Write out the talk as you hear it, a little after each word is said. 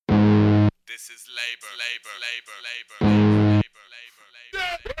This is labor.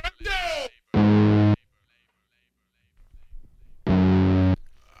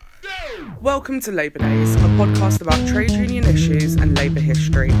 Welcome to Labour Days, a podcast about trade union issues and labour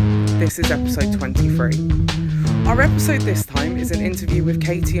history. This is episode 23. Our episode this time is an interview with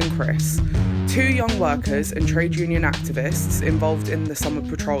Katie and Chris, two young workers and trade union activists involved in the Summer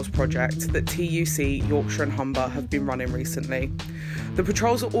Patrols project that TUC, Yorkshire and Humber have been running recently. The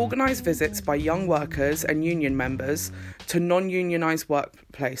patrols are organised visits by young workers and union members to non-unionised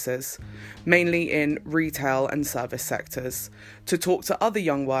workplaces, mainly in retail and service sectors, to talk to other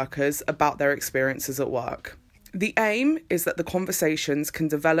young workers about their experiences at work. The aim is that the conversations can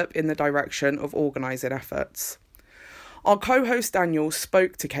develop in the direction of organising efforts. Our co-host Daniel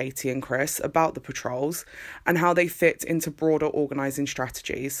spoke to Katie and Chris about the patrols and how they fit into broader organising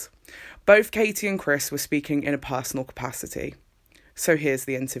strategies. Both Katie and Chris were speaking in a personal capacity. So here's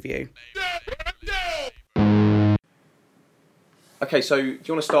the interview. Okay, so do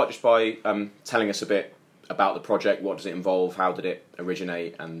you want to start just by telling us a bit about the project? What does it involve? How did it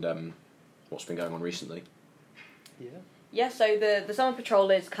originate? And what's been going on recently? Yeah, so the Summer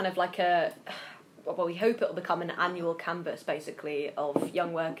Patrol is kind of like well, we hope it'll become an annual canvas, basically, of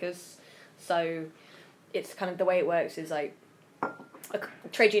young workers. So it's kind of, the way it works is like a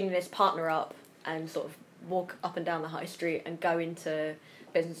trade unionists partner up and sort of walk up and down the high street and go into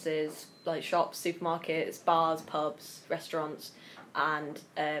businesses like shops, supermarkets, bars, pubs, restaurants, and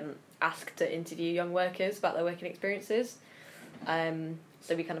ask to interview young workers about their working experiences.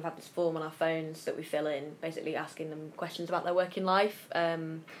 So we kind of have this form on our phones that we fill in, basically asking them questions about their working life,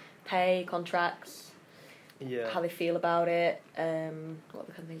 pay, contracts, how they feel about it, what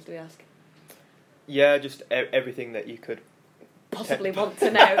other kind of things do we ask? Yeah, just everything that you could possibly want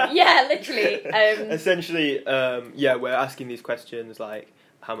to know. Yeah, literally. Essentially, we're asking these questions like,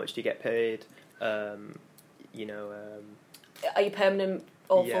 how much do you get paid? Are you permanent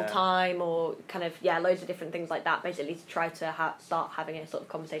or full-time, or kind of, loads of different things like that, basically to try to start having a sort of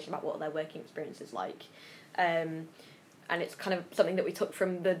conversation about what their working experience is like. And it's kind of something that we took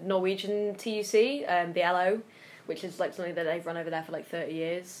from the Norwegian TUC, the LO, which is like something that they've run over there for like 30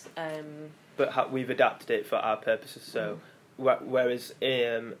 years. But we've adapted it for our purposes, so whereas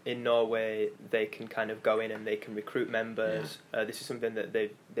in Norway they can kind of go in and they can recruit members. This is something that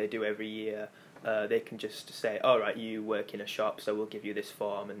they do every year. They can just say, all right, you work in a shop, so we'll give you this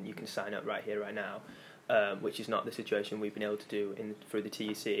form and you can sign up right here, right now, which is not the situation we've been able to do through the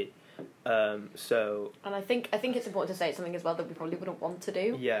TUC. And I think it's important to say it's something as well that we probably wouldn't want to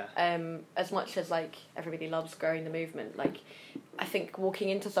do. As much as like everybody loves growing the movement, like I think walking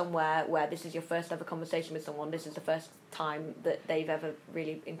into somewhere where this is your first ever conversation with someone, this is the first time that they've ever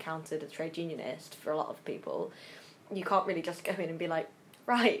really encountered a trade unionist. For a lot of people, you can't really just go in and be like,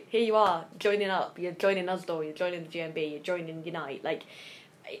 right, here you are, joining up, you're joining USDOR, you're joining the GMB, you're joining Unite. Like,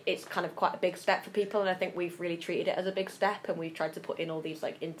 it's kind of quite a big step for people, and I think we've really treated it as a big step, and we've tried to put in all these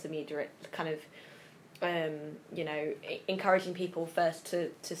like intermediate kind of encouraging people first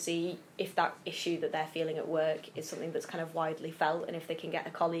to see if that issue that they're feeling at work is something that's kind of widely felt, and if they can get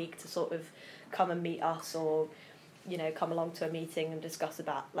a colleague to sort of come and meet us, or come along to a meeting and discuss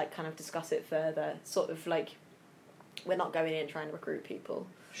it further, sort of like we're not going in trying to recruit people.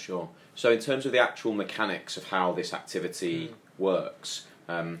 Sure. So in terms of the actual mechanics of how this activity works,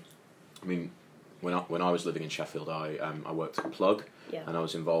 I mean, when I was living in Sheffield, I worked at Plug, and I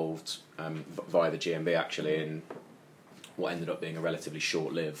was involved via the GMB actually in what ended up being a relatively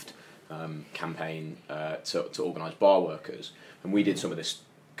short-lived campaign to organise bar workers, and we did some of this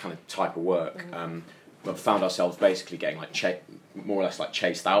kind of type of work. But found ourselves basically getting like more or less like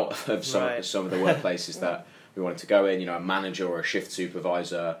chased out of some of the workplaces that we wanted to go in. A manager or a shift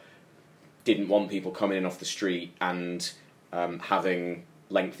supervisor didn't want people coming in off the street and having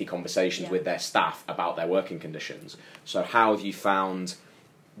lengthy conversations with their staff about their working conditions. So how have you found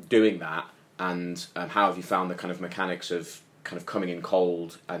doing that, and how have you found the kind of mechanics of kind of coming in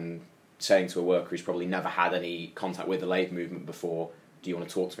cold and saying to a worker who's probably never had any contact with the labour movement before, do you want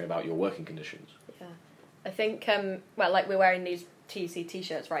to talk to me about your working conditions? Yeah, I think, like we're wearing these TUC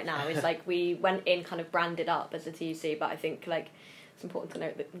t-shirts right now, it's like we went in kind of branded up as a TUC, but I think like it's important to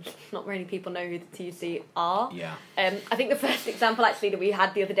note that not many people know who the TUC are. I think the first example actually that we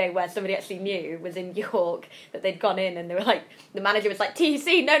had the other day where somebody actually knew was in York, that they'd gone in and they were like, the manager was like,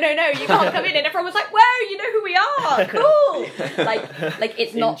 TUC, no, you can't come in, and everyone was like, whoa, you know who we are, cool. like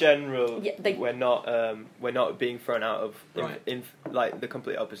it's not... In general, we're not being thrown out of... In like the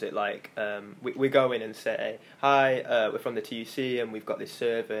complete opposite, like we go in and say, hi, we're from the TUC and we've got this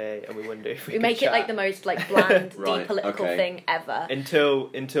survey and we wonder if we make chat. it like the most like bland, depolitical thing ever. until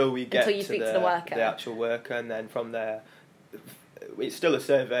we get to the actual worker, and then from there, it's still a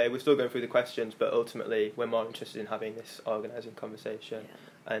survey. We're still going through the questions, but ultimately, we're more interested in having this organising conversation.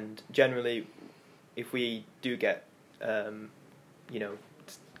 Yeah. And generally, if we do get,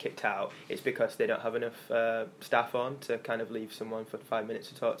 kicked out, it's because they don't have enough staff on to kind of leave someone for 5 minutes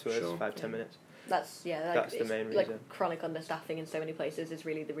to talk to us, 10 minutes. That's the main reason. Like chronic understaffing in so many places is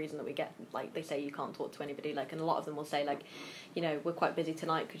really the reason that we get, like, they say you can't talk to anybody, like, and a lot of them will say, like, we're quite busy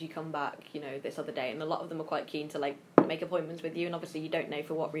tonight, could you come back, this other day, and a lot of them are quite keen to, like, make appointments with you, and obviously you don't know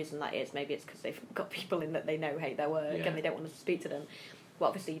for what reason that is. Maybe it's because they've got people in that they know hate their work and they don't want us to speak to them. Well,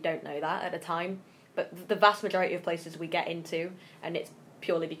 obviously you don't know that at a time, but the vast majority of places we get into, and it's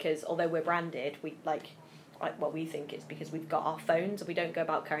purely because, although we're branded, we we think it's because we've got our phones. We don't go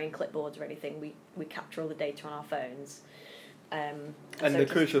about carrying clipboards or anything. We capture all the data on our phones. And the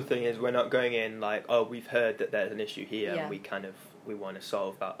crucial thing is we're not going in like, oh, we've heard that there's an issue here, and we want to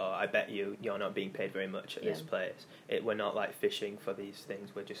solve that. Oh, I bet you're not being paid very much at this place. We're not like fishing for these things.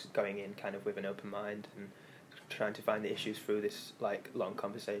 We're just going in kind of with an open mind and trying to find the issues through this like long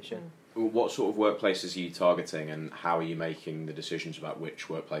conversation. What sort of workplaces are you targeting, and how are you making the decisions about which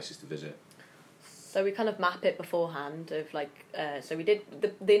workplaces to visit? So we kind of map it beforehand of like, so we did,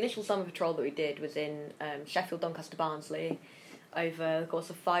 the initial summer patrol that we did was in Sheffield, Doncaster, Barnsley over the course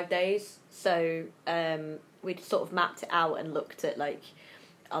of 5 days. So we sort of mapped it out and looked at like,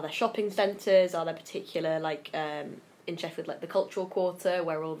 are there shopping centres, are there particular like, in Sheffield, like the cultural quarter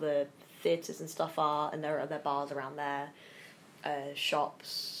where all the theatres and stuff are, and there are other bars around there,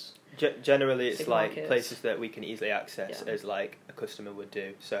 shops. Generally it's like places that we can easily access as like a customer would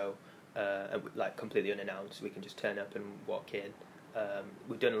do, so like completely unannounced, we can just turn up and walk in.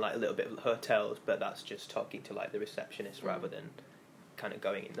 We've done like a little bit of hotels, but that's just talking to like the receptionist rather than kind of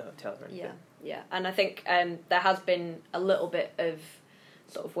going in the hotel or anything. Yeah, and I think there has been a little bit of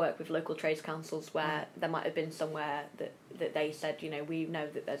sort of work with local trades councils where there might have been somewhere that they said, we know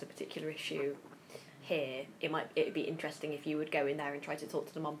that there's a particular issue here, it'd be interesting if you would go in there and try to talk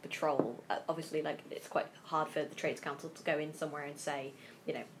to them on patrol. Obviously, like, it's quite hard for the trades council to go in somewhere and say,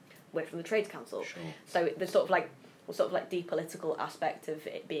 we're from the trades council. Sure. So the sort of like depolitical aspect of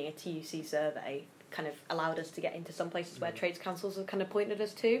it being a TUC survey kind of allowed us to get into some places where trades councils have kind of pointed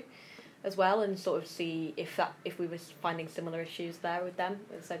us to as well, and sort of see if we were finding similar issues there with them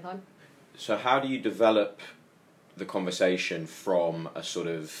at the same time. So how do you develop the conversation from a sort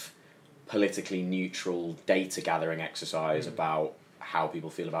of politically neutral data gathering exercise about how people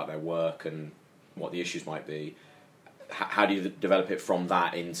feel about their work and what the issues might be? How do you develop it from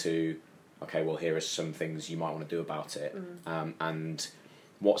that into, okay, well, here are some things you might want to do about it, and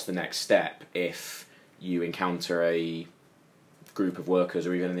what's the next step if you encounter a group of workers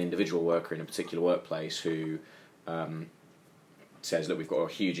or even an individual worker in a particular workplace who says, look, we've got a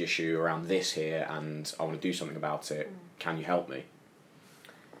huge issue around this here and I want to do something about it, can you help me?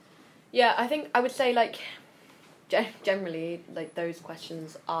 Yeah, I think I would say, like, generally, like, those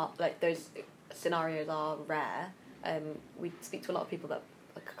questions are, like, those scenarios are rare. We speak to a lot of people that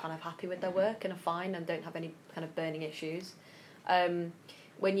are kind of happy with their work and are fine and don't have any kind of burning issues. When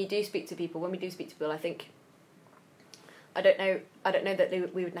we do speak to people, I think, I don't know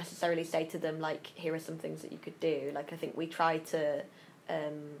that we would necessarily say to them, like, here are some things that you could do. Like, I think we try to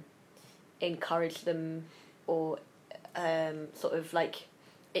encourage them, or sort of like,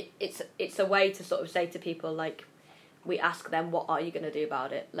 it's a way to sort of say to people, like, we ask them, what are you going to do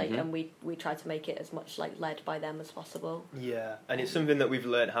about it? Like, and we try to make it as much like led by them as possible. Yeah, and it's something that we've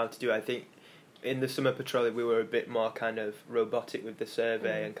learned how to do. I think in the summer patrol we were a bit more kind of robotic with the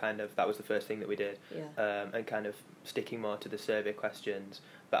survey, and kind of that was the first thing that we did, and kind of sticking more to the survey questions.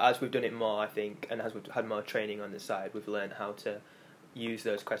 But as we've done it more, I think, and as we've had more training on the side, we've learned how to use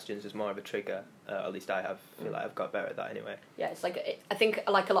those questions as more of a trigger. At least I feel like I've got better at that anyway. Yeah, it's like, I think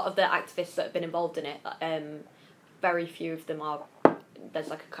like a lot of the activists that have been involved in it, very few of them are, there's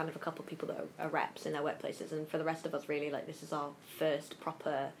like a kind of a couple of people that are reps in their workplaces, and for the rest of us, really, like, this is our first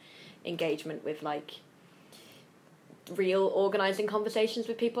proper engagement with like real organising conversations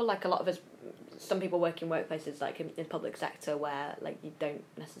with people. Like, a lot of us, some people work in workplaces like in public sector where like you don't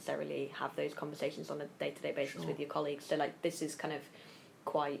necessarily have those conversations on a day-to-day basis with your colleagues, so like this is kind of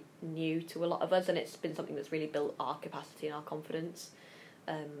quite new to a lot of us, and it's been something that's really built our capacity and our confidence,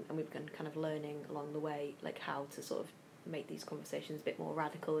 and we've been kind of learning along the way like how to sort of make these conversations a bit more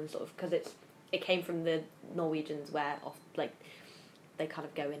radical, and sort of, because it came from the Norwegians where like they kind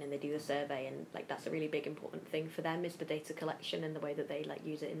of go in and they do the survey, and like that's a really big important thing for them is the data collection and the way that they like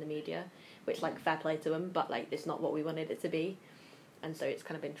use it in the media, which, like, fair play to them, but like it's not what we wanted it to be, and so it's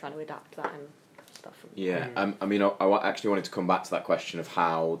kind of been trying to adapt that and stuff. Yeah, I mean, I actually wanted to come back to that question of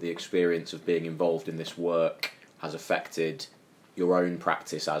how the experience of being involved in this work has affected your own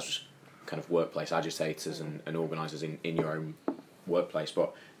practice as kind of workplace agitators and organisers in your own workplace.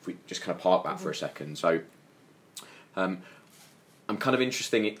 But if we just kind of park that for a second, so I'm kind of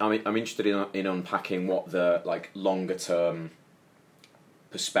interested. I'm interested in unpacking what the longer term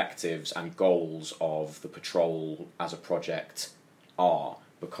perspectives and goals of the patrol as a project are,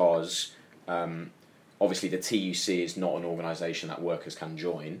 because obviously the TUC is not an organisation that workers can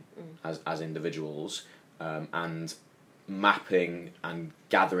join as individuals, and mapping and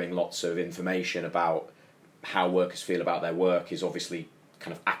gathering lots of information about how workers feel about their work is obviously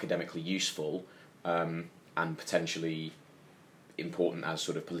kind of academically useful, and potentially important as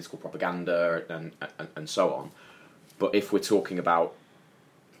sort of political propaganda and so on. But if we're talking about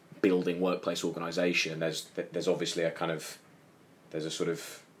building workplace organisation, there's obviously there's a sort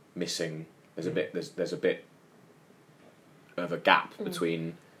of missing, there's a bit of a gap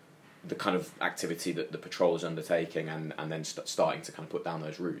between the kind of activity that the patrol is undertaking and then starting to kind of put down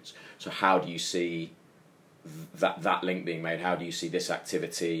those roots. So how do you see that link being made? How do you see this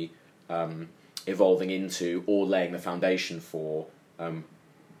activity evolving into or laying the foundation for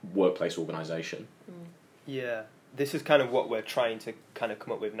workplace organisation? Yeah. This is kind of what we're trying to kind of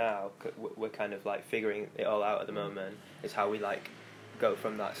come up with now. We're kind of figuring it all out at the moment. Is how we go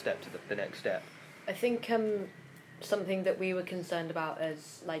from that step to the next step. I think something that we were concerned about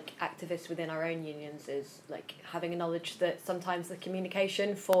as activists within our own unions is having a knowledge that sometimes the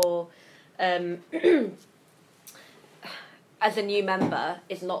communication for as a new member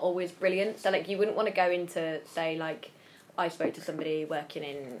is not always brilliant. So you wouldn't want to go into, say, I spoke to somebody working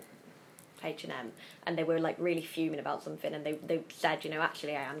in H&M and they were really fuming about something, and they said,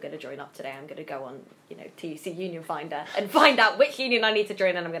 actually I am going to join up today, I'm going to go on TUC Union Finder and find out which union I need to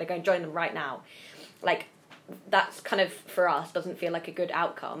join, and I'm going to go and join them right now. That's kind of, for us, doesn't feel like a good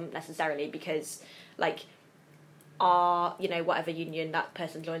outcome necessarily, because are whatever union that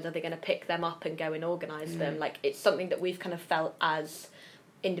person joins, are they going to pick them up and go and organise them? It's something that we've kind of felt as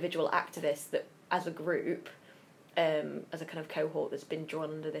individual activists, that as a group, as a kind of cohort that's been drawn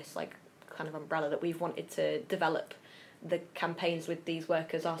under this kind of umbrella, that we've wanted to develop the campaigns with these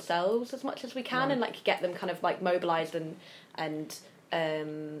workers ourselves as much as we can, and get them kind of mobilised and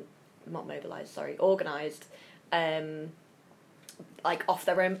not mobilised, sorry, organised, off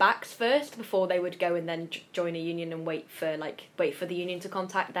their own backs first, before they would go and then join a union and wait for the union to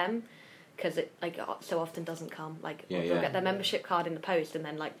contact them, because it so often doesn't come. They'll get their membership card in the post and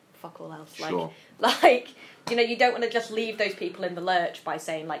then fuck all else. Sure. You don't want to just leave those people in the lurch by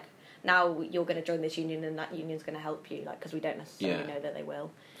saying now you're going to join this union and that union's going to help you, because we don't necessarily know that they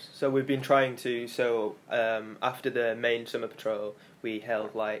will. So we've been trying to, after the main summer patrol, we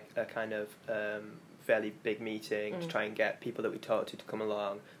held a kind of fairly big meeting to try and get people that we talked to come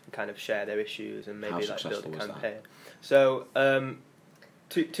along and kind of share their issues and maybe build a campaign. So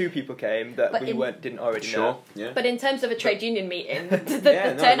two people came that we didn't already know. Yeah. But in terms of a trade union meeting,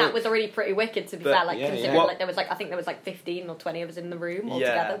 the turnout was already pretty wicked, to be fair. Considering there was I think there was 15 or 20 of us in the room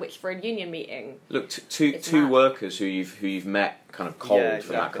altogether, which for a union meeting. Look, two workers who you've met kind of cold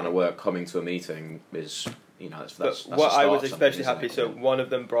from that kind of work coming to a meeting is, that's what I was especially happy. So one of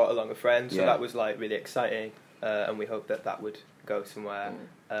them brought along a friend, so that was really exciting, and we hoped that would go somewhere.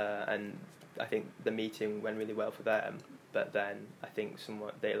 And I think the meeting went really well for them. But then I think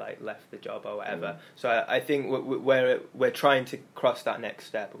they left the job or whatever. So I think we're trying to cross that next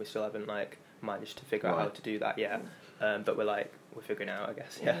step, but we still haven't managed to figure out how to do that yet. But we're figuring it out, I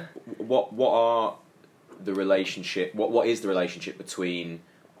guess. Yeah. What are the relationship? What is the relationship between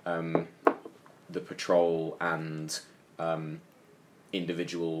the patrol and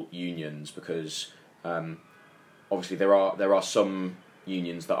individual unions? Because obviously there are some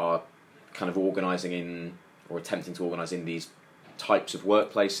unions that are kind of organising in, or attempting to organise in, these types of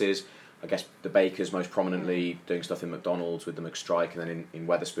workplaces. I guess the bakers most prominently doing stuff in McDonald's with the McStrike, and then in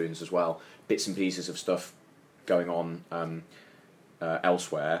Wetherspoons as well. Bits and pieces of stuff going on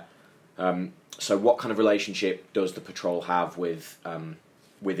elsewhere. So what kind of relationship does the patrol have with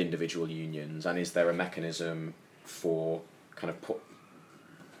individual unions, and is there a mechanism for kind of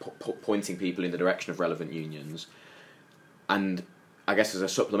pointing people in the direction of relevant unions? And I guess as a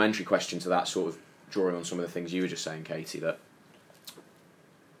supplementary question to that, sort of drawing on some of the things you were just saying, Katie, that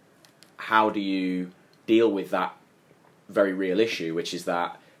how do you deal with that very real issue, which is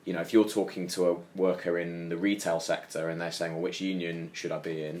that, if you're talking to a worker in the retail sector and they're saying, well, which union should I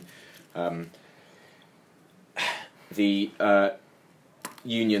be in? The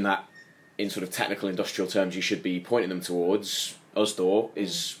union that, in sort of technical industrial terms, you should be pointing them towards, USDOR,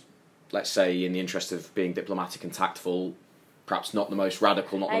 is let's say, in the interest of being diplomatic and tactful, perhaps not the most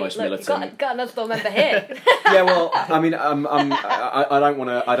radical, not the most militant. You've got another member here. Yeah, well, I mean, I don't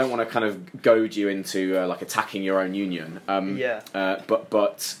want to kind of goad you into like attacking your own union.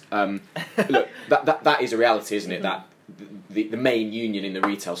 But look, that is a reality, isn't it? That the main union in the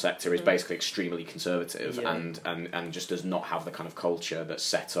retail sector is basically extremely conservative and just does not have the kind of culture that's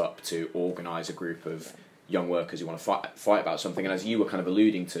set up to organise a group of young workers who want to fight about something. And as you were kind of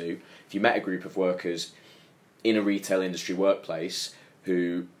alluding to, if you met a group of workers in a retail industry workplace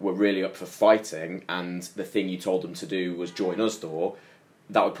who were really up for fighting, and the thing you told them to do was join Usdaw,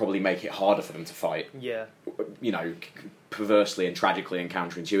 that would probably make it harder for them to fight. Yeah. You know, perversely and tragically and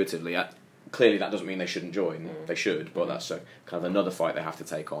counterintuitively. Clearly that doesn't mean they shouldn't join. They should, but that's kind of another fight they have to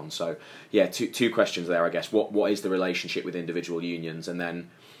take on. So, yeah, two questions there, I guess. What is the relationship with individual unions, and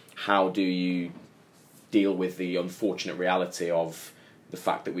then how do you deal with the unfortunate reality of the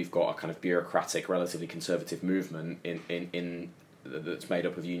fact that we've got a kind of bureaucratic, relatively conservative movement in that's made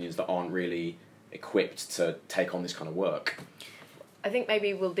up of unions that aren't really equipped to take on this kind of work? I think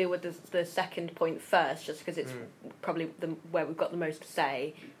maybe we'll deal with the second point first, just because it's probably where we've got the most to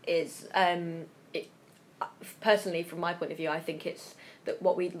say. Is personally, from my point of view, I think it's that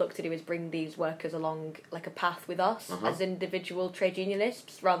what we look to do is bring these workers along like a path with us as individual trade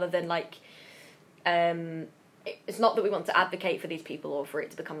unionists, rather than like. It's not that we want to advocate for these people or for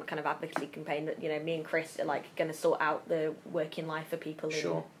it to become a kind of advocacy campaign that, you know, me and Chris are like going to sort out the working life for people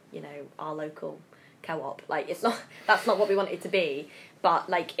in, you know, our local co-op. Like, that's not what we want it to be, but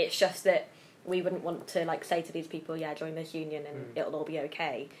like it's just that we wouldn't want to like say to these people, yeah, join this union and it'll all be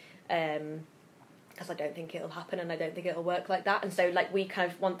okay, because I don't think it'll happen and I don't think it'll work like that. And so like we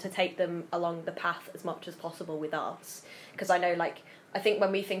kind of want to take them along the path as much as possible with us, because I know, like, I think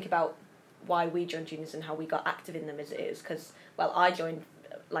when we think about why we joined unions and how we got active in them is because, well, I joined,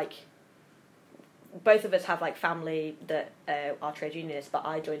 like, both of us have like family that are trade unionists, but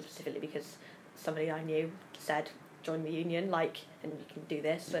I joined specifically because somebody I knew said join the union, like, and you can do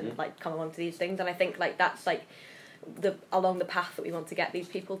this and like come along to these things. And I think like that's like along the path that we want to get these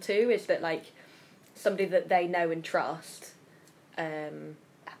people to, is that like somebody that they know and trust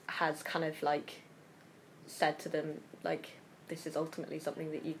has kind of like said to them, like, this is ultimately something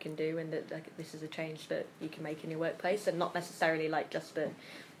that you can do, and that like this is a change that you can make in your workplace, and not necessarily like just that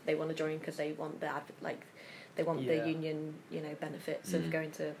they want to join because they want the union, you know, benefits of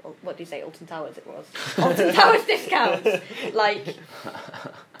going to, what do you say, Alton Towers it was? Alton Towers discounts! Like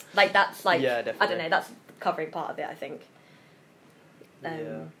that's like, I don't know, that's covering part of it, I think.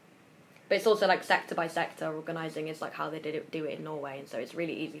 But it's also like sector by sector organising is like how they do it in Norway, and so it's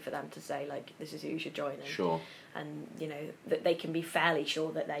really easy for them to say like this is who you should join, and you know that they can be fairly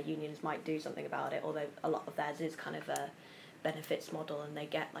sure that their unions might do something about it, although a lot of theirs is kind of a benefits model and they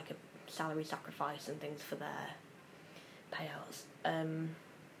get like a salary sacrifice and things for their payouts.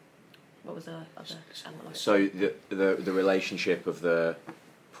 What was the other element? So the relationship of the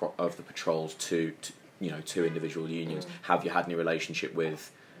patrols to individual unions. Have you had any relationship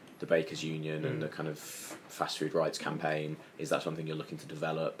with the Bakers Union and the kind of fast food rights campaign? Is that something you're looking to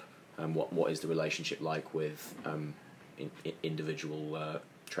develop? What is the relationship like with individual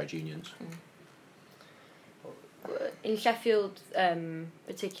trade unions? In Sheffield,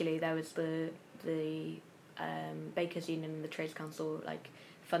 particularly, there was the Bakers Union and the Trades Council like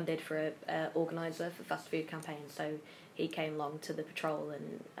funded for a organiser for fast food campaigns. So he came along to the patrol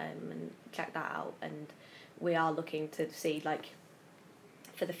and checked that out. And we are looking to see like,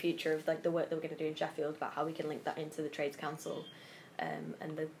 for the future of like the work that we're going to do in Sheffield, about how we can link that into the Trades Council, and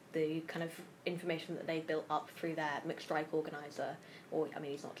the kind of information that they built up through their mixed strike organiser, or I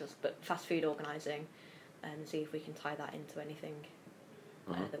mean he's not just, but fast food organising, and see if we can tie that into anything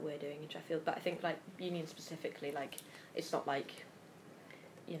that we're doing in Sheffield. But I think like union specifically, like it's not like,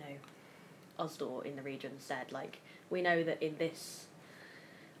 you know, Usdaw in the region said like, we know that in this,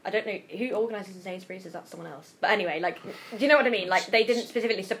 I don't know who organises in Sainsbury's, is that someone else? But anyway, like, do you know what I mean? Like, they didn't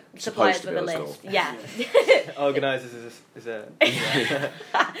specifically supply us with a list. Yeah. Organisers is a...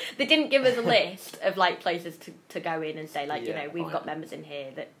 They didn't give us a list of, like, places to go in and say, like, you know, we've got members in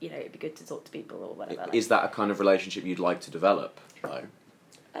here that, you know, it'd be good to talk to people or whatever. Is that a kind of relationship you'd like to develop, though?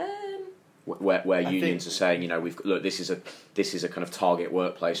 Where unions are saying, you know, this is a kind of target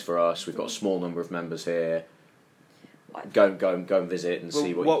workplace for us. We've got a small number of members here. Go and visit and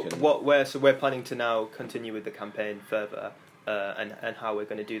see what you can... So we're planning to now continue with the campaign further, and how we're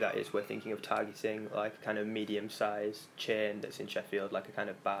going to do that is we're thinking of targeting like a kind of medium-sized chain that's in Sheffield, like a kind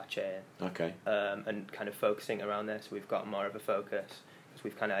of bar chain. Okay. And kind of focusing around there, so we've got more of a focus, because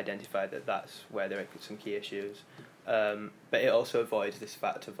we've kind of identified that that's where there are some key issues. But it also avoids this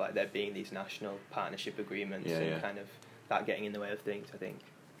fact of like there being these national partnership agreements and kind of that getting in the way of things, I think.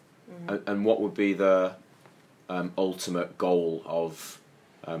 And what would be the ultimate goal of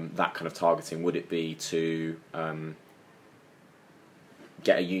that kind of targeting? Would it be to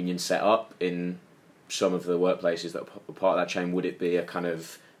get a union set up in some of the workplaces that are part of that chain? Would it be a kind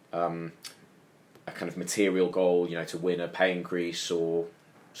of material goal, to win a pay increase, or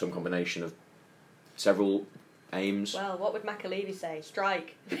some combination of several aims? Well, what would McAlevey say?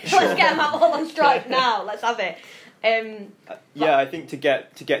 Strike. Sure. Let's get them all on strike now. Let's have it. I think to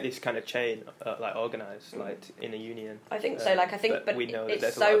get this kind of chain organised, like in a union. I think so. But we know that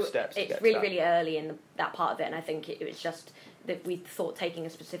there's a lot of steps. It's really early in that part of it, and I think it was just that we thought taking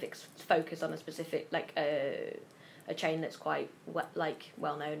a specific focus on a specific a chain that's quite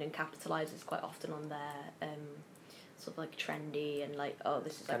well known and capitalises quite often on their sort of like trendy and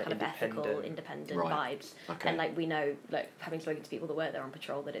this is like kind of ethical, independent vibes. Okay. And we know, having spoken to people that work there on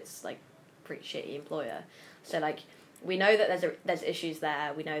patrol, that it's pretty shitty employer. So we know that there's issues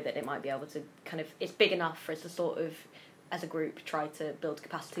there. We know that it might be able to it's big enough for us to sort of, as a group, try to build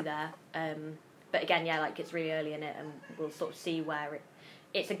capacity there. But again, it's really early in it, and we'll sort of see where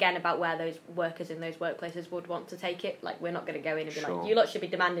it's again about where those workers in those workplaces would want to take it. We're not going to go in and be you lot should be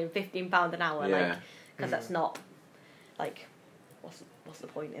demanding £15 an hour, because that's not what's the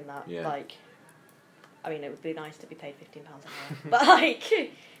point in that? Yeah. I mean, it would be nice to be paid £15 an hour,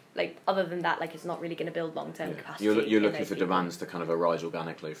 but other than that, it's not really going to build long-term capacity. You're looking for demands to kind of arise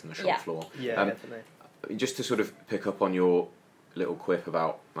organically from the shop floor. Yeah, definitely. Just to sort of pick up on your little quip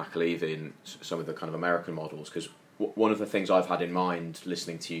about McAlevey and some of the kind of American models, because one of the things I've had in mind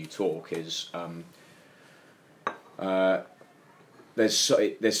listening to you talk is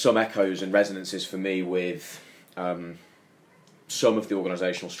there's some echoes and resonances for me with some of the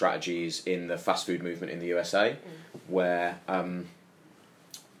organisational strategies in the fast food movement in the USA, where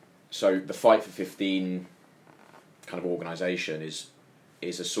so the Fight for 15 kind of organisation is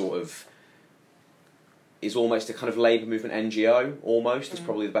a sort of is almost a kind of labour movement NGO, almost, is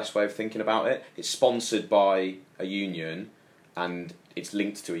probably the best way of thinking about it. It's sponsored by a union, and it's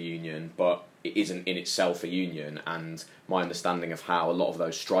linked to a union, but it isn't in itself a union. And my understanding of how a lot of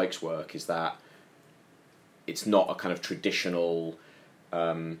those strikes work is that it's not a kind of traditional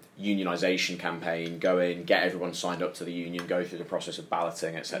unionisation campaign, go in, get everyone signed up to the union, go through the process of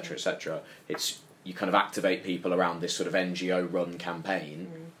balloting, etc., etc. It's, you kind of activate people around this sort of NGO-run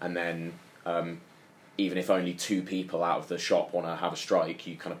campaign, and then even if only 2 people out of the shop want to have a strike,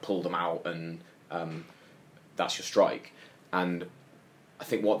 you kind of pull them out, and that's your strike. And I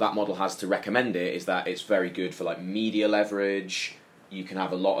think what that model has to recommend it is that it's very good for media leverage. You can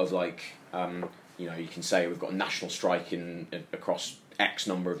have a lot of you can say we've got a national strike across X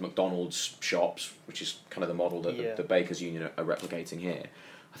number of McDonald's shops, which is kind of the model that the Bakers Union are replicating here.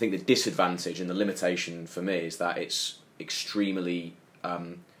 I think the disadvantage and the limitation for me is that it's extremely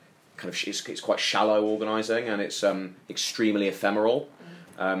it's quite shallow organising, and it's extremely ephemeral.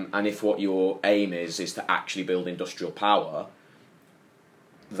 And if what your aim is to actually build industrial power,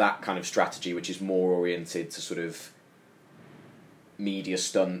 that kind of strategy, which is more oriented to sort of media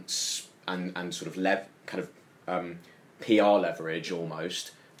stunts and sort of PR leverage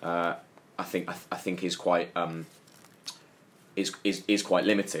almost, I think is quite is quite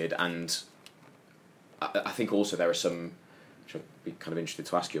limited. And I think also there are some, which I'd be kind of interested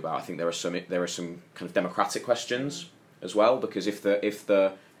to ask you about. I think there are some kind of democratic questions as well, because if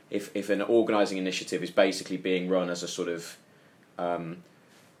an organising initiative is basically being run as a sort of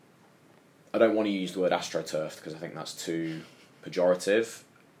I don't want to use the word astroturf because I think that's too pejorative,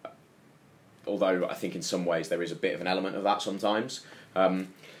 although I think in some ways there is a bit of an element of that sometimes. If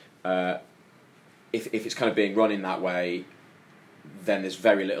it's kind of being run in that way, then there's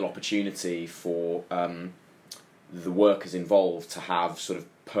very little opportunity for the workers involved to have sort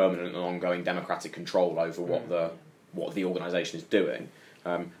of permanent and ongoing democratic control over what the organisation is doing.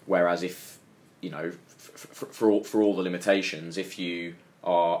 Whereas if, for all the limitations, if you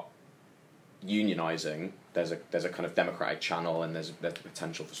are unionising, there's a kind of democratic channel, and there's the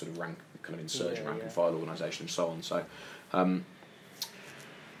potential for sort of rank and file organisation and so on. So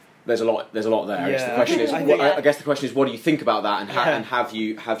there's a lot there. I guess the question is, what do you think about that, and have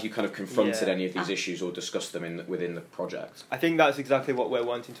you kind of confronted any of these issues or discussed them within the project? I think that's exactly what we're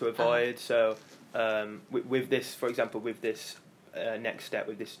wanting to avoid. So with this, for example, with this next step,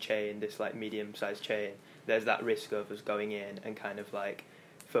 with this chain, this medium-sized chain, there's that risk of us going in and kind of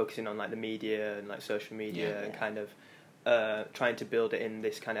focusing on the media and social media and kind of trying to build it in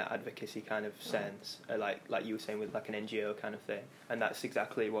this kind of advocacy kind of sense, like you were saying with an NGO kind of thing, and that's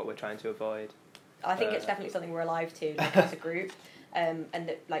exactly what we're trying to avoid. I think it's definitely something we're alive to, like, as a group, and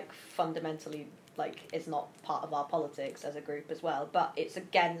that, like, fundamentally, like, is not part of our politics as a group as well. But it's,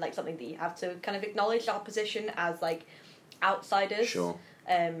 again, like, something that you have to kind of acknowledge our position as, like, outsiders. Sure.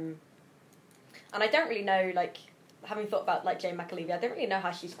 And I don't really know, like, having thought about, like, Jane McAlevey, I don't really know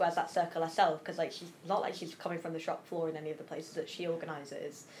how she squares that circle herself, because, like, she's not like she's coming from the shop floor in any of the places that she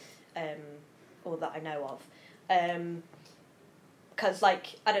organises, or that I know of. Because,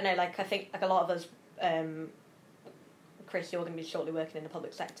 like, I don't know, like, I think, like, a lot of us, Chris, you're going to be shortly working in the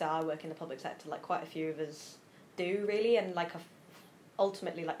public sector, I work in the public sector, like, quite a few of us do, really, and, like,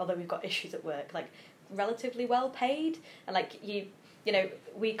 ultimately, like, although we've got issues at work, like, relatively well paid, and, like, you know,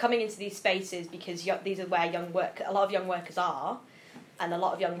 we coming into these spaces because these are where a lot of young workers are, and a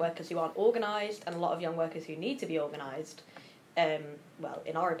lot of young workers who aren't organised, and a lot of young workers who need to be organised. Well,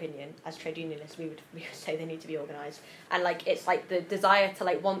 in our opinion, as trade unionists, we would say they need to be organised, and, like, it's, like, the desire to,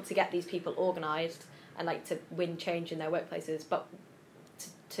 like, want to get these people organised and, like, to win change in their workplaces, but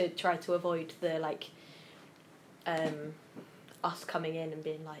to try to avoid the, like, us coming in and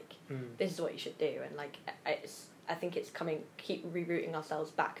being like, this is what you should do, and, like, I think it's keep rerouting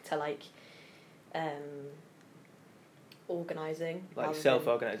ourselves back to, like, organising, like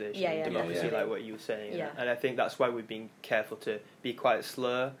self-organisation, democracy, like what you were saying, and I think that's why we've been careful to be quite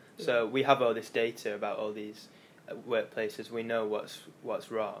slow. So we have all this data about all these workplaces. We know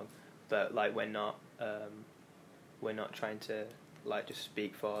what's wrong, but, like, we're not trying to, like, just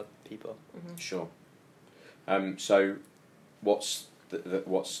speak for people. Mm-hmm. Sure. So, what's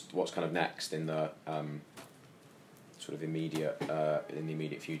kind of next in the sort of immediate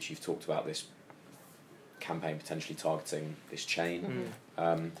future? You've talked about this campaign potentially targeting this chain.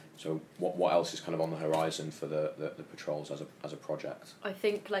 So what else is kind of on the horizon for the patrols as a project? I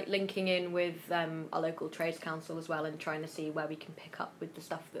think, like, linking in with our local trades council as well, and trying to see where we can pick up with the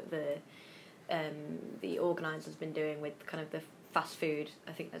stuff that the organiser's been doing with kind of the fast food.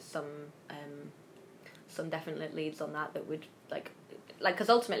 I think there's some definite leads on that would, like, because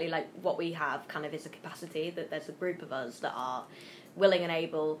ultimately, like, what we have kind of is a capacity that there's a group of us that are willing and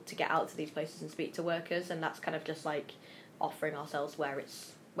able to get out to these places and speak to workers, and that's kind of just, like, offering ourselves where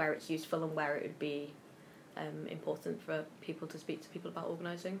it's useful and where it would be important for people to speak to people about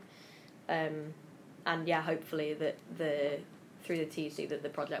organising, and yeah, hopefully that through the TUC that the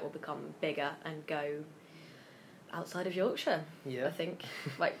project will become bigger and go outside of Yorkshire. I think,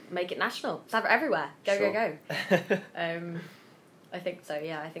 like, make it national. Let's have it everywhere. Go. I think so,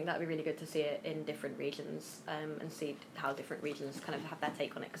 yeah. I think that would be really good to see it in different regions, and see how different regions kind of have their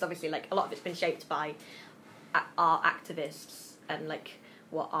take on it. Because obviously, like, a lot of it's been shaped by our activists and, like,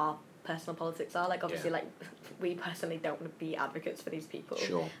 what our personal politics are. Like, obviously, like, we personally don't want to be advocates for these people.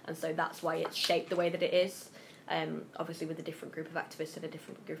 Sure. And so that's why it's shaped the way that it is. Obviously, with a different group of activists and a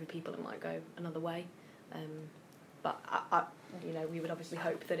different group of people, it might go another way. But I you know, we would obviously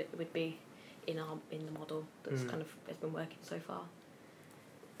hope that it would be in the model that's kind of has been working so far.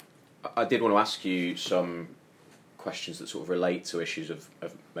 I did want to ask you some questions that sort of relate to issues of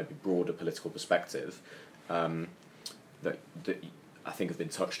maybe broader political perspective, that I think have been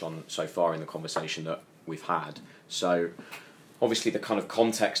touched on so far in the conversation that we've had. So, obviously, the kind of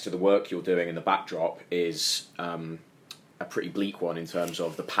context of the work you're doing in the backdrop is a pretty bleak one in terms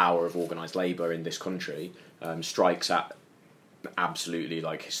of the power of organised labour in this country. Strikes at absolutely,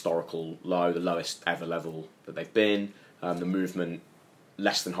 like, historical low, the lowest ever level that they've been. The movement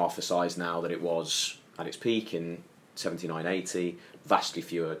less than half the size now that it was at its peak in 79-80, vastly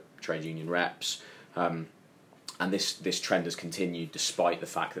fewer trade union reps, and this trend has continued despite the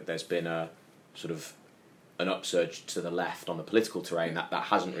fact that there's been a sort of an upsurge to the left on the political terrain that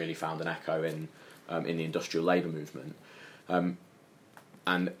hasn't really found an echo in the industrial labour movement, and I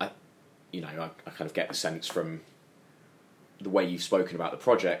kind of get the sense from the way you've spoken about the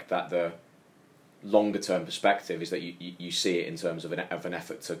project that the longer term perspective is that you see it in terms of an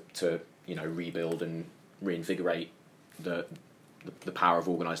effort to rebuild and reinvigorate the power of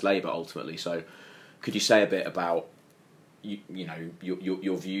organised labour ultimately. So could you say a bit about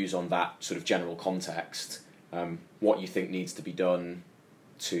your views on that sort of general context, what you think needs to be done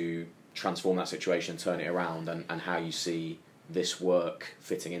to transform that situation, turn it around, and how you see this work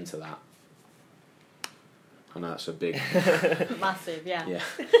fitting into that? I know that's a big massive, yeah. Yeah.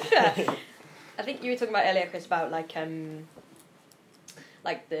 I think you were talking about earlier, Chris, about like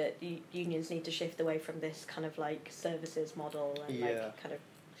the unions need to shift away from this kind of like services model and like kind of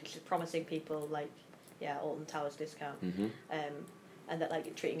just promising people like Alton Towers discount, and that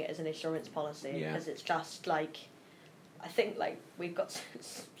like treating it as an insurance policy because it's just like I think like we've got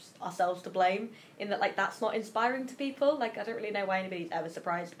ourselves to blame in that like that's not inspiring to people. Like I don't really know why anybody's ever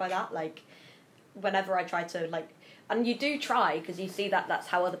surprised by that. Like whenever I try to like, and you do try because you see that that's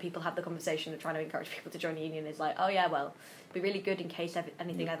how other people have the conversation of trying to encourage people to join a union is like, oh yeah, well, it'd be really good in case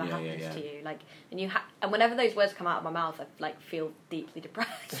anything ever happens to you, like, and and whenever those words come out of my mouth, I like feel deeply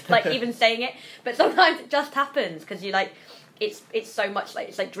depressed, like even saying it. But sometimes it just happens because you like, it's so much like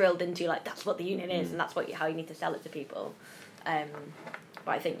it's like drilled into you, like that's what the union is and that's how you need to sell it to people.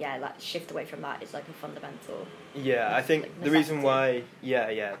 But I think like shift away from that is like a fundamental. Yeah, I think like, the reason why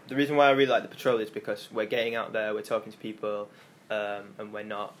the reason why I really like the patrol is because we're getting out there, we're talking to people, and we're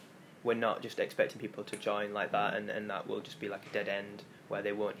not just expecting people to join like that, and that will just be like a dead end where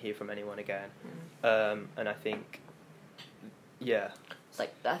they won't hear from anyone again. And I think, it's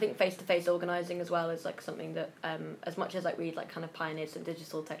like I think face-to-face organising as well is like something that as much as like we like kind of pioneered some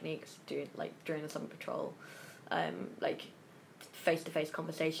digital techniques during the summer patrol, like face-to-face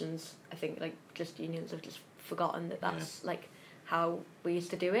conversations, I think like just unions have just forgotten that's like how we used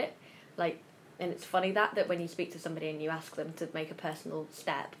to do it, like. And it's funny that when you speak to somebody and you ask them to make a personal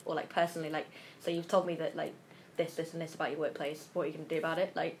step, or like personally, like, so you've told me that like this and this about your workplace, what are you going to do about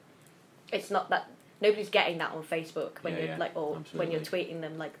it? Like, it's not that, nobody's getting that on Facebook when you're like, or absolutely. When you're tweeting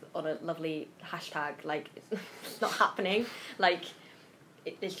them like on a lovely hashtag, like it's not happening. Like,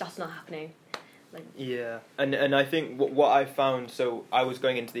 it's just not happening. Like, yeah, and I think what I found, so I was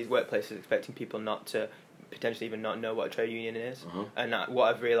going into these workplaces expecting people not to potentially even not know what a trade union is, and what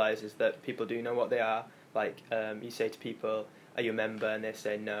I've realised is that people do know what they are. Like, you say to people, are you a member? And they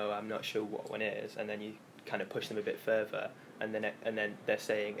say, no, I'm not sure what one is, and then you kind of push them a bit further, and then they're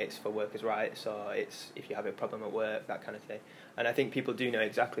saying it's for workers' rights, or it's if you have a problem at work, that kind of thing. And I think people do know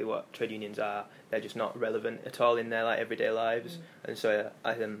exactly what trade unions are, they're just not relevant at all in their like everyday lives, and so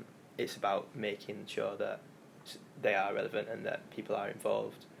it's about making sure that they are relevant and that people are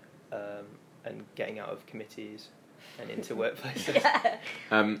involved, and getting out of committees and into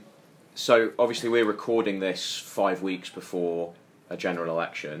workplaces. So obviously we're recording this 5 weeks before a general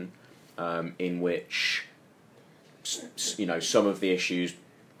election, in which some of the issues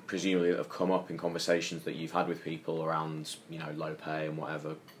presumably that have come up in conversations that you've had with people around low pay and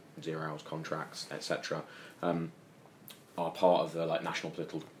whatever, 0 hours contracts, etc., are part of the like national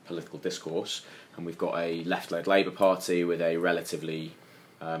political discourse, and we've got a left-led Labour Party with a relatively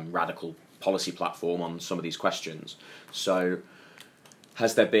radical policy platform on some of these questions. So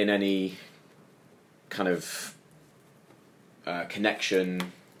has there been any kind of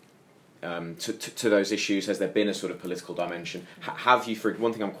connection to those issues? Has there been a sort of political dimension? Have you, for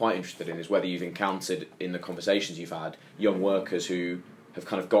one thing I'm quite interested in is whether you've encountered in the conversations you've had young workers who have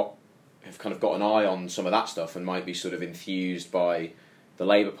kind of got an eye on some of that stuff and might be sort of enthused by the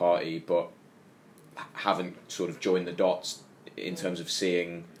Labour Party but haven't sort of joined the dots in terms of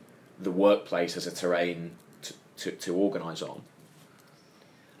seeing the workplace as a terrain to organise on.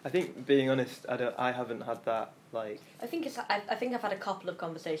 I think, being honest, I haven't had that. Like, I think I've had a couple of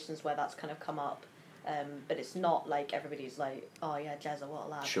conversations where that's kind of come up, but it's not like everybody's like, oh yeah, Jezza, what a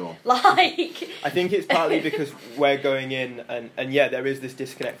lad. Sure. Like, I think it's partly because we're going in, and there is this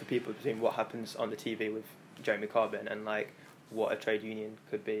disconnect for people between what happens on the TV with Jeremy Corbyn and like what a trade union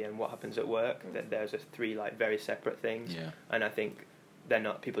could be and what happens at work. That there's three like very separate things, and I think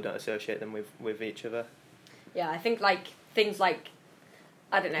people don't associate them with each other. Yeah, I think like things like,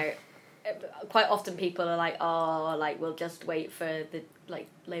 I don't know, quite often people are like, oh, like we'll just wait for the like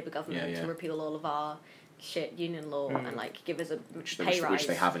Labour government to repeal all of our shit union law and like give us a pay rise, which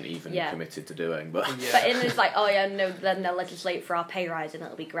they haven't even committed to doing. But but it's like, oh yeah, no, then they'll legislate for our pay rise and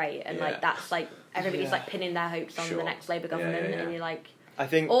it'll be great, and like that's like everybody's like pinning their hopes on the next Labour government, and you're like, I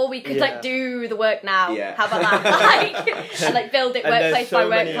think, or we could like do the work now. How about that? and like build it workplace by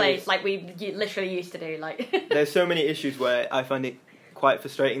workplace, like we literally used to do. Like, there's so many issues where I find it quite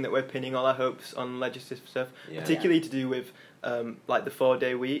frustrating that we're pinning all our hopes on legislative stuff, particularly to do with like the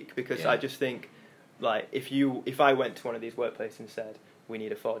 4-day week, because I just think like if I went to one of these workplaces and said we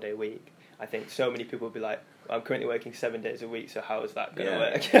need a 4-day week, I think so many people would be like, well, I'm currently working 7 days a week, so how is that going to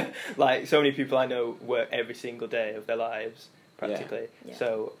work? Like, so many people I know work every single day of their lives practically.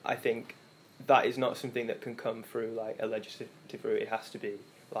 So I think that is not something that can come through like a legislative route. It has to be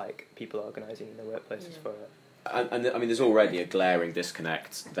like people organising in their workplaces for it. And I mean, there's already a glaring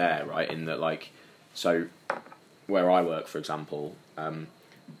disconnect there, right? In that, like, so where I work, for example, London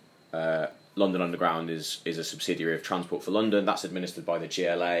Underground is a subsidiary of Transport for London. That's administered by the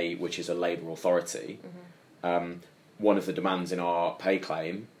GLA, which is a Labour authority. One of the demands in our pay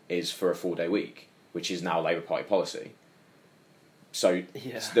claim is for a 4-day week, which is now Labour Party policy. So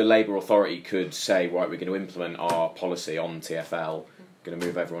the Labour authority could say, right, we're going to implement our policy on TfL, going to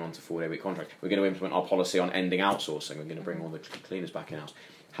move everyone onto 4-day-week contract. We're going to implement our policy on ending outsourcing. We're going to bring all the cleaners back in-house.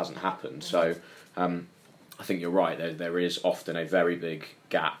 Hasn't happened. So I think you're right. There is often a very big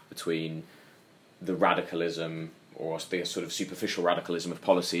gap between the radicalism or the sort of superficial radicalism of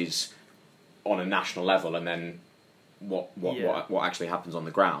policies on a national level and then what actually happens on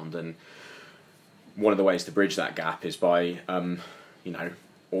the ground. And one of the ways to bridge that gap is by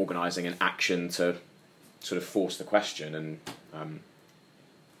organising an action to sort of force the question and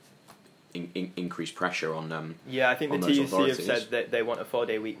increase pressure on I think the TUC have said that they want a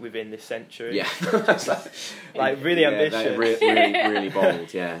 4-day week within this century. Yeah. Like really ambitious. Really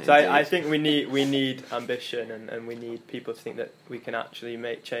bold, yeah. So I think we need ambition and we need people to think that we can actually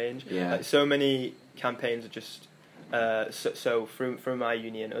make change. Yeah. Like so many campaigns are just so from my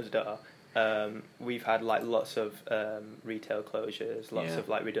union, USDA, we've had like lots of retail closures, lots of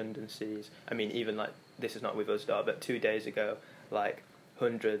like redundancies. I mean, even like this is not with USDA, but 2 days ago, like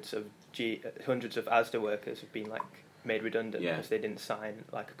hundreds of ASDA workers have been like made redundant because they didn't sign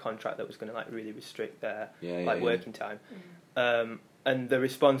like a contract that was going to like really restrict their working time. And the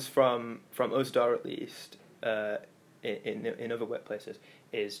response from USDA at least in other workplaces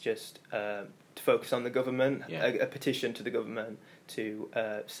is just to focus on the government, a petition to the government to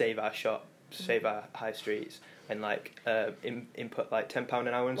save our shops, save our high streets, and like input like £10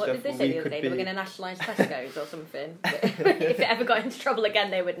 an hour and stuff. What did they say the other day? They were going to nationalise Tesco's or something. If it ever got into trouble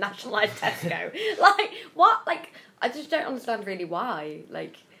again, they would nationalise Tesco. Like what? Like I just don't understand really why.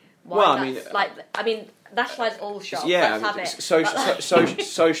 Like why? Well, I mean, nationalise all shops. Yeah, let's have it.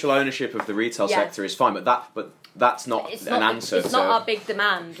 Social ownership of the retail sector is fine, but that's not an answer. It's not our big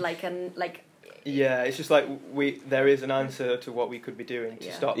demand. Yeah, it's just like there is an answer to what we could be doing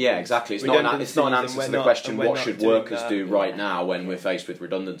to stop. Yeah, exactly. It's not an answer to the question what should workers do right now when we're faced with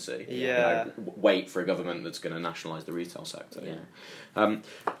redundancy. Yeah, wait for a government that's going to nationalise the retail sector. Yeah.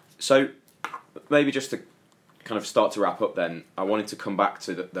 So maybe just to kind of start to wrap up, then I wanted to come back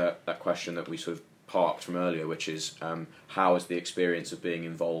to that question that we sort of parked from earlier, which is how has the experience of being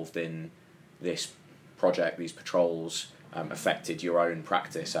involved in this project, these patrols, affected your own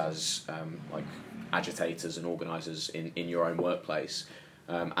practice as like agitators and organisers in your own workplace,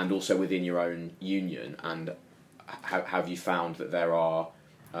 and also within your own union, and have you found that there are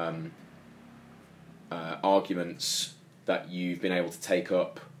arguments that you've been able to take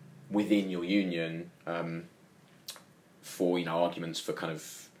up within your union for arguments for kind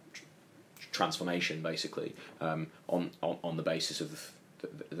of transformation, basically, on the basis of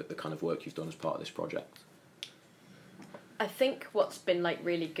the kind of work you've done as part of this project? I think what's been like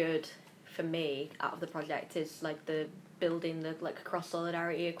really good for me out of the project is like the building the like cross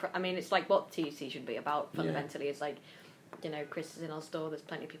solidarity. I mean, it's like what TUC should be about fundamentally. It's like, Chris is in our store. There's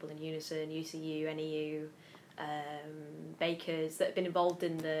plenty of people in Unison, UCU, NEU, bakers that have been involved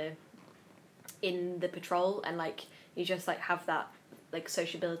in the patrol, and like you just like have that like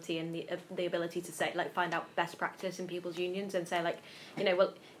sociability and the ability to say like find out best practice in people's unions and say like,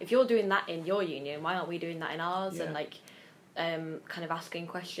 well, if you're doing that in your union, why aren't we doing that in ours? And like kind of asking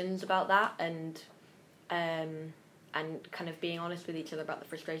questions about that and kind of being honest with each other about the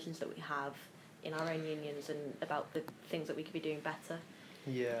frustrations that we have in our own unions and about the things that we could be doing better.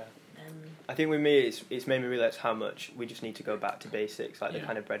 Yeah. I think with me, it's made me realise how much we just need to go back to basics, like the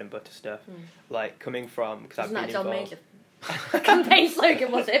kind of bread and butter stuff. Like coming from, because I've been involved. Campaign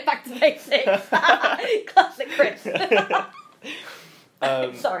slogan, was it? Back to basics. Classic Chris.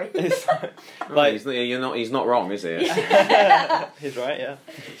 Sorry. Like he's not wrong, is he? He's right, yeah.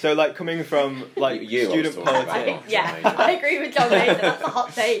 So like coming from like student politics. I agree with John Mason. That's a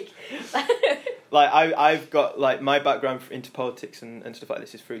hot take. Like I've got like my background into politics and stuff like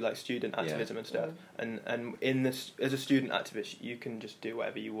this is through like student activism and stuff. And in this, as a student activist, you can just do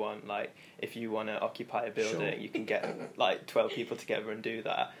whatever you want. Like if you want to occupy a building, you can get like 12 people together and do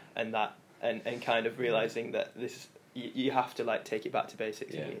that. And kind of realizing that this. You have to like take it back to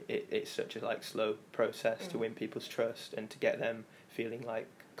basics. Yeah. It's such a like slow process to win people's trust and to get them feeling like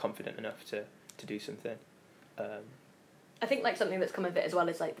confident enough to do something. I think like something that's come of it as well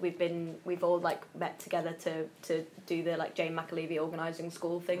is like we've all like met together to do the like Jane McAlevey organising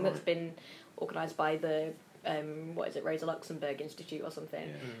school thing that's been organised by the Rosa Luxemburg Institute or something.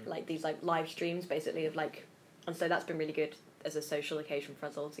 Like these like live streams basically of like, and so that's been really good as a social occasion for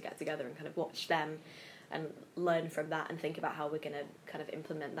us all to get together and kind of watch them and learn from that and think about how we're going to kind of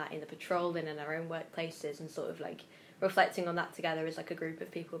implement that in the patrol and in our own workplaces, and sort of like reflecting on that together as like a group of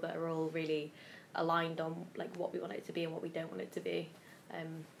people that are all really aligned on like what we want it to be and what we don't want it to be.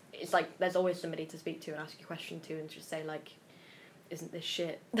 It's like there's always somebody to speak to and ask a question to and just say like, isn't this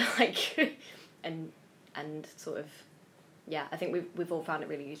shit? Like, and sort of I think we've all found it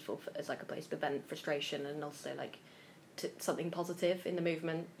really useful as like a place to vent frustration and also like something positive in the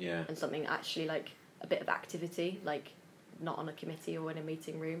movement. Yeah. And something actually like a bit of activity, like not on a committee or in a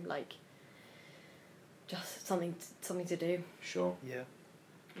meeting room, like just something to do. Sure. Yeah.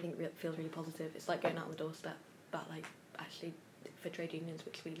 I think it feels really positive. It's like going out on the doorstep, but like actually for trade unions,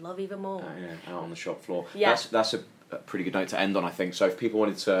 which we love even more. Out on the shop floor. Yeah. That's a pretty good note to end on, I think. So if people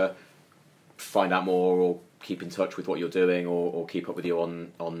wanted to find out more or keep in touch with what you're doing or keep up with you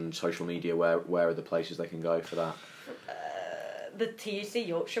on social media, where are the places they can go for that? The TUC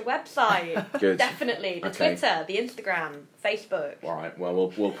Yorkshire website. Good. Definitely. The Twitter, the Instagram, Facebook. All right.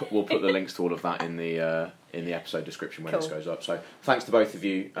 Well, we'll put the links to all of that in the episode description when this goes up. So thanks to both of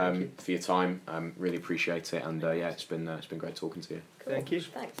you for your time. Really appreciate it, and it's been great talking to you. Cool. Thank you.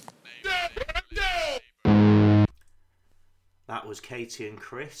 Thanks. That was Katie and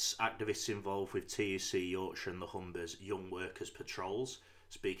Chris, activists involved with TUC Yorkshire and the Humber's Young Workers Patrols,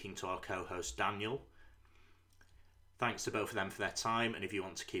 speaking to our co-host Daniel. Thanks to both of them for their time, and if you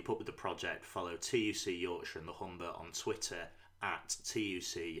want to keep up with the project, follow TUC Yorkshire and the Humber on Twitter at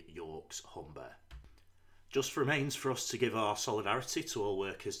TUC Yorks Humber. Just remains for us to give our solidarity to all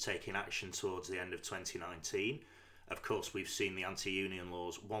workers taking action towards the end of 2019. Of course, we've seen the anti-union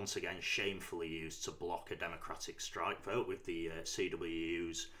laws once again shamefully used to block a democratic strike vote with the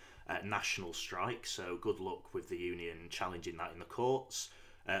CWU's national strike, so good luck with the union challenging that in the courts.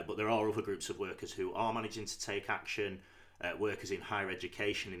 But there are other groups of workers who are managing to take action, workers in higher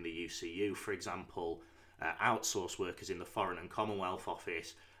education in the UCU, for example, outsourced workers in the Foreign and Commonwealth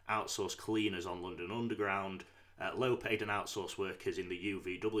Office, outsourced cleaners on London Underground, low-paid and outsourced workers in the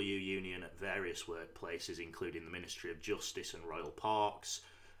UVW union at various workplaces, including the Ministry of Justice and Royal Parks,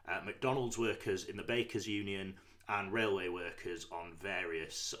 McDonald's workers in the Bakers Union, and railway workers on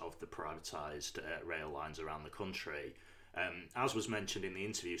various of the privatised rail lines around the country. As was mentioned in the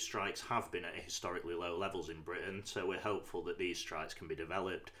interview, strikes have been at historically low levels in Britain, so we're hopeful that these strikes can be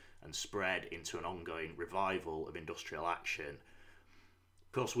developed and spread into an ongoing revival of industrial action.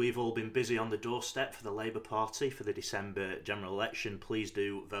 Of course, we've all been busy on the doorstep for the Labour Party for the December general election. Please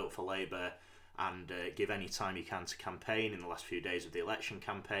do vote for Labour and give any time you can to campaign in the last few days of the election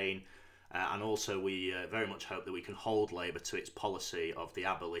campaign. And also we very much hope that we can hold Labour to its policy of the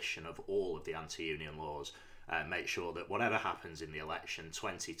abolition of all of the anti-union laws. Make sure that whatever happens in the election,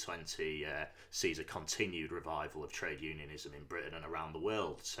 2020 sees a continued revival of trade unionism in Britain and around the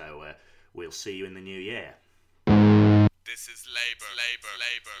world. So we'll see you in the new year. This is Labour.